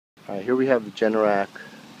Here we have the Generac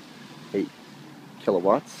 8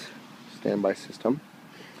 kilowatts standby system.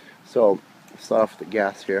 So start off with the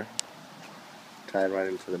gas here, tie it right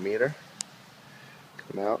into the meter,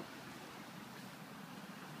 come out,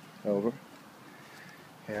 over,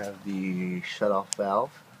 have the shut-off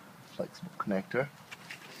valve, flexible connector.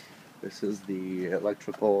 This is the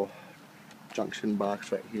electrical junction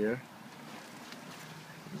box right here.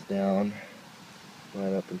 It's down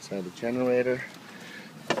right up inside the generator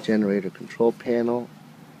control panel.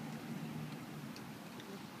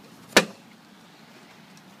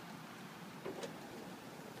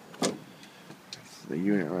 This is the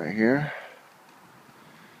unit right here.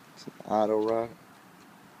 It's an auto run.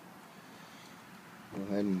 Go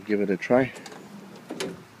ahead and give it a try.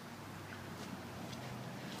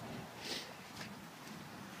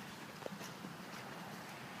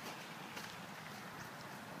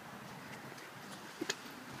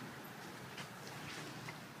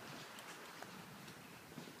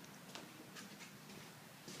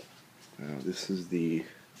 Now this is the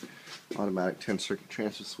automatic 10-circuit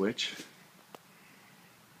transfer switch.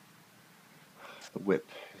 The whip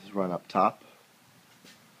is run up top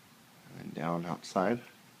and down outside.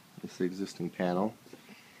 This is the existing panel.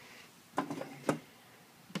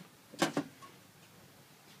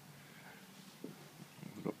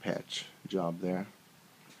 Little patch job there.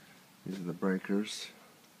 These are the breakers.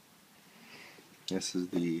 This is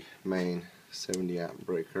the main 70 amp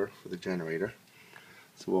breaker for the generator.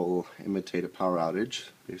 So we'll imitate a power outage.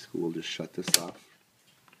 Basically we'll just shut this off.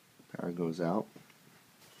 Power goes out.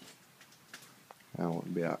 Now it'll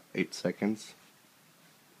be about 8 seconds.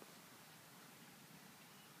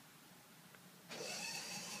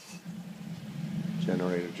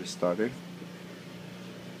 Generator just started.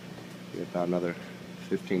 Be about another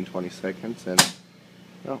 15-20 seconds and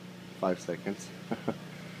 5 seconds.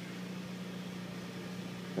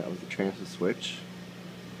 That was the transfer switch.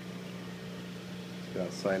 Let's go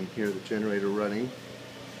outside and hear the generator running.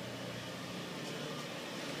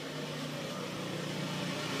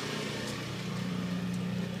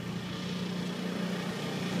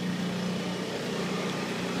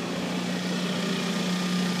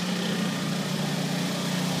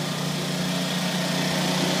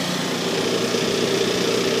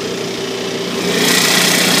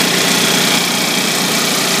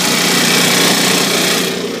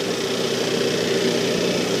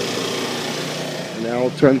 Now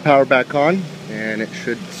we'll turn the power back on and it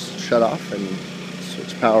should shut off and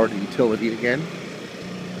switch power to utility again.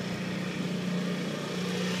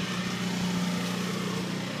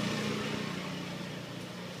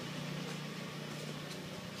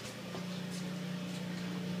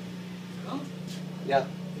 Yeah.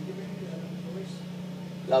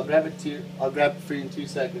 I'll grab it for you in 2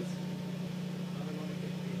 seconds.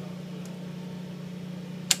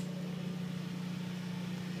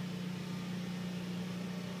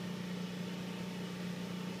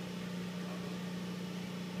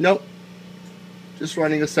 Nope. Just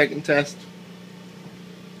running a second test.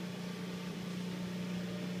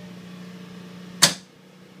 There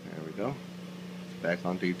we go. It's back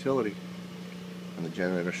onto utility. And the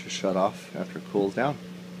generator should shut off after it cools down.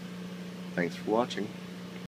 Thanks for watching.